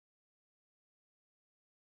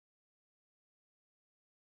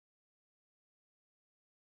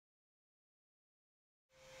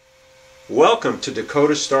Welcome to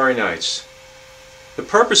Dakota Starry Nights. The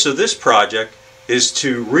purpose of this project is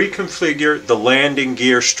to reconfigure the landing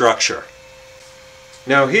gear structure.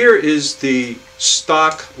 Now here is the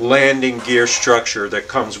stock landing gear structure that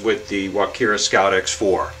comes with the Walkera Scout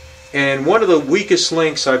X4. And one of the weakest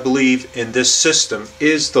links, I believe, in this system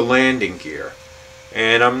is the landing gear.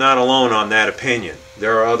 And I'm not alone on that opinion.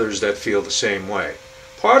 There are others that feel the same way.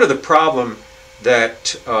 Part of the problem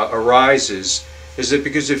that arises is that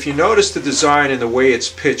because if you notice the design and the way it's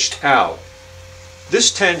pitched out,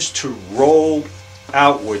 this tends to roll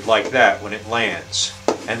outward like that when it lands,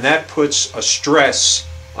 and that puts a stress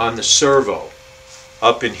on the servo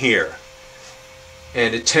up in here,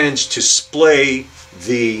 and it tends to splay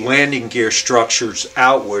the landing gear structures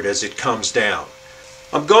outward as it comes down.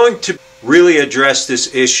 I'm going to really address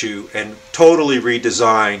this issue and totally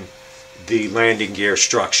redesign the landing gear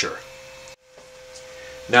structure.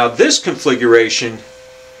 Now this configuration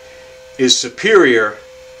is superior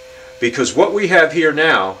because what we have here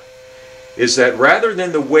now is that rather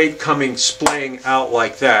than the weight coming splaying out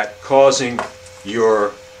like that, causing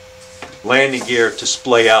your landing gear to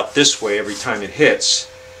splay out this way every time it hits,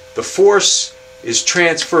 the force is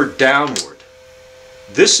transferred downward.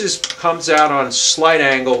 This comes out on a slight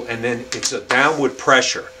angle, and then it's a downward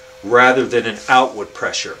pressure rather than an outward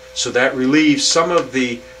pressure. So that relieves some of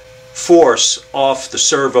the force off the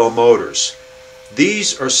servo motors.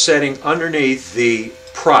 These are setting underneath the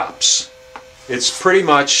props. It's pretty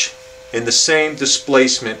much in the same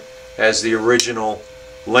displacement as the original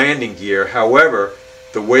landing gear. However,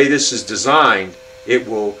 the way this is designed, it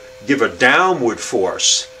will give a downward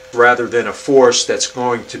force rather than a force that's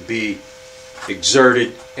going to be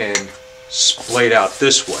exerted and splayed out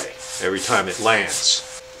this way every time it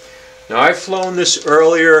lands. Now I've flown this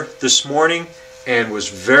earlier this morning and was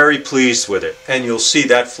very pleased with it, and you'll see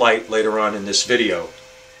that flight later on in this video.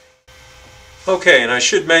 Okay, and I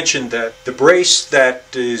should mention that the brace that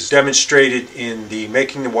is demonstrated in the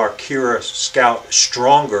Making the Walkera Scout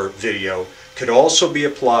Stronger video could also be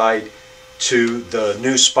applied to the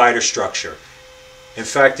new spider structure. In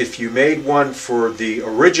fact, if you made one for the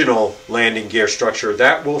original landing gear structure,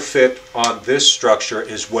 that will fit on this structure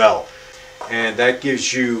as well, and that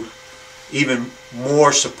gives you even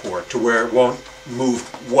more support to where it won't move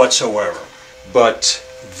whatsoever. But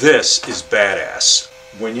this is badass.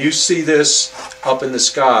 When you see this up in the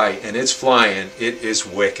sky and it's flying, it is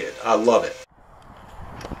wicked. I love it.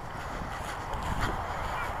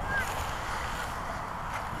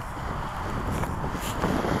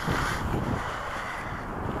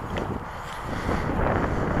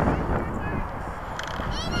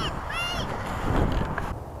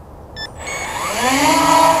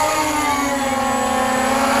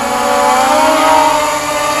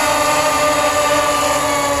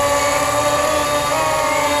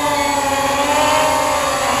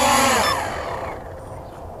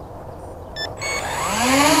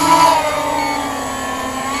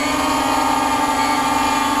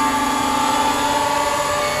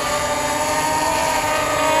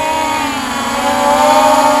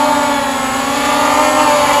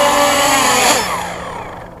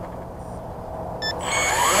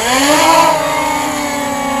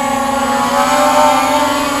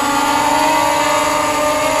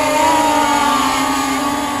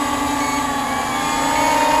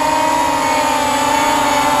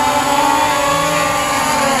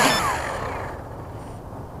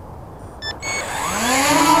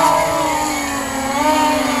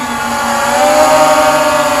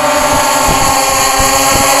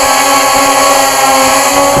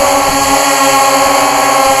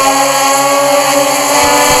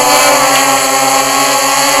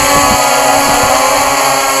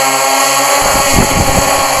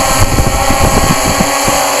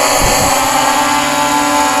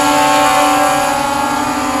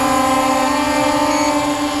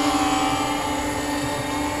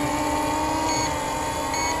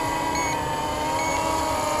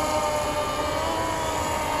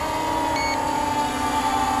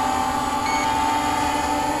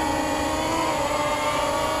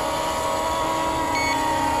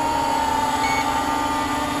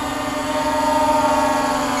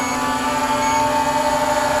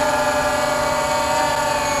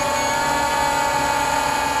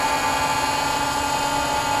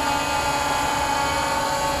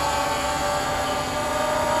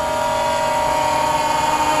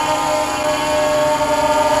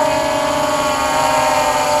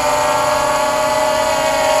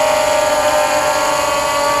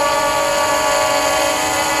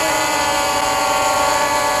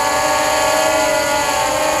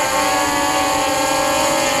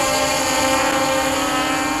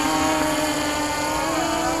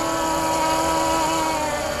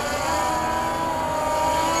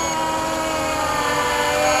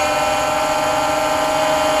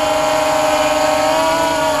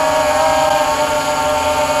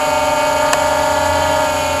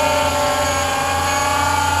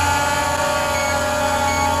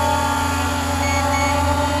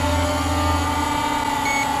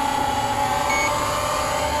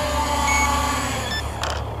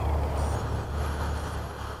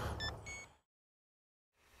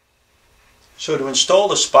 So to install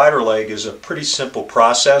the spider leg is a pretty simple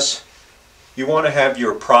process. You want to have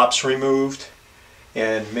your props removed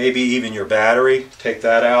and maybe even your battery. Take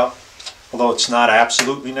that out, although it's not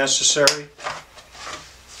absolutely necessary.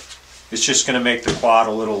 It's just going to make the quad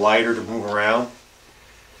a little lighter to move around.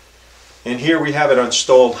 And here we have it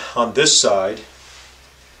installed on this side.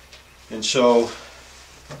 And so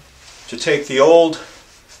to take the old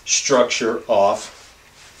structure off,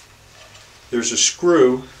 there's a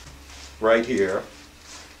screw right here.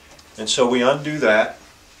 And so we undo that,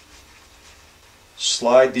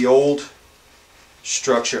 slide the old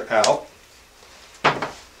structure out,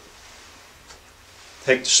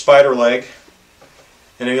 take the spider leg,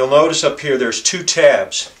 and you'll notice up here there's two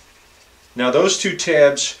tabs. Now those two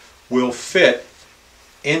tabs will fit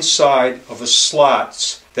inside of the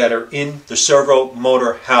slots that are in the servo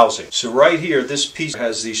motor housing. So right here, this piece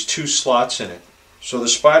has these two slots in it. So the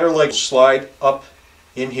spider leg will slide up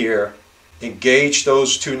in here, engage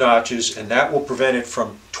those two notches, and that will prevent it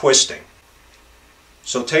from twisting.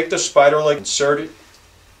 So take the spider leg, insert it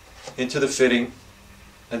into the fitting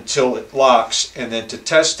until it locks, and then to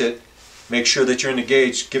test it, make sure that you're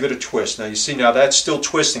engaged, give it a twist. Now you see, now that's still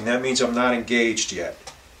twisting. That means I'm not engaged yet.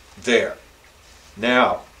 There.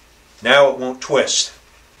 Now it won't twist.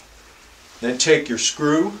 Then take your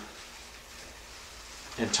screw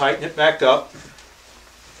and tighten it back up.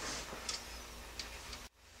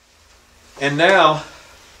 And now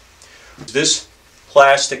this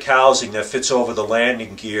plastic housing that fits over the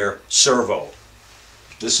landing gear servo.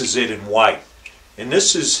 This is it in white. And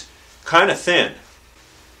this is kind of thin.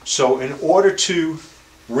 So in order to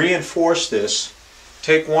reinforce this,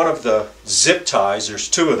 take one of the zip ties, there's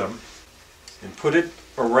two of them, and put it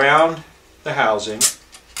around the housing.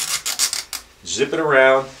 Zip it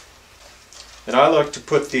around. And I like to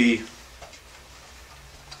put the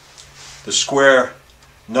square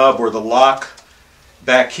nub or the lock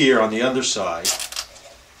back here on the underside.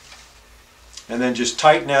 And then just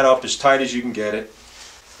tighten that up as tight as you can get it.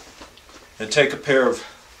 And take a pair of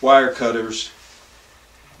wire cutters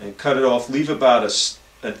and cut it off. Leave about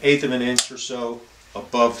an eighth of an inch or so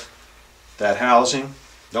above that housing.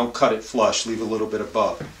 Don't cut it flush, leave a little bit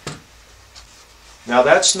above. Now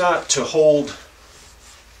that's not to hold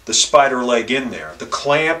the spider leg in there. The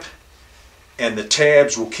clamp and the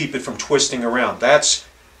tabs will keep it from twisting around. That's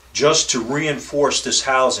just to reinforce this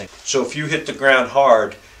housing. So if you hit the ground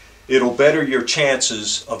hard, it'll better your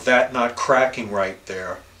chances of that not cracking right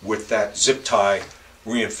there with that zip tie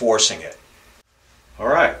reinforcing it.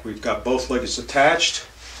 Alright, we've got both legs attached.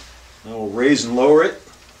 Now we'll raise and lower it.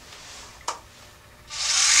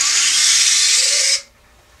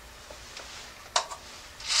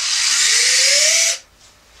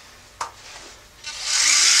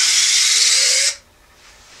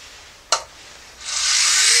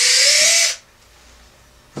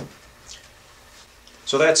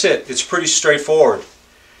 So that's it. It's pretty straightforward.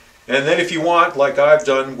 And then if you want, like I've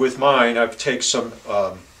done with mine, I've taken some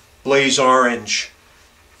blaze orange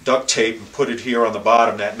duct tape and put it here on the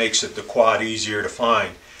bottom. That makes it the quad easier to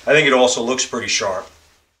find. I think it also looks pretty sharp.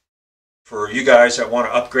 For you guys that want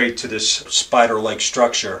to upgrade to this spider leg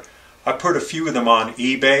structure, I put a few of them on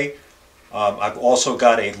eBay. I've also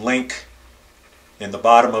got a link in the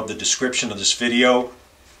bottom of the description of this video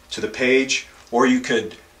to the page, or you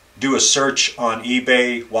could do a search on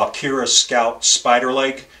eBay, Walkera Scout spider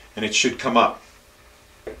leg, and it should come up.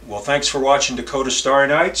 Well, thanks for watching Dakota Starry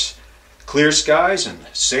Nights. Clear skies and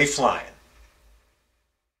safe flying.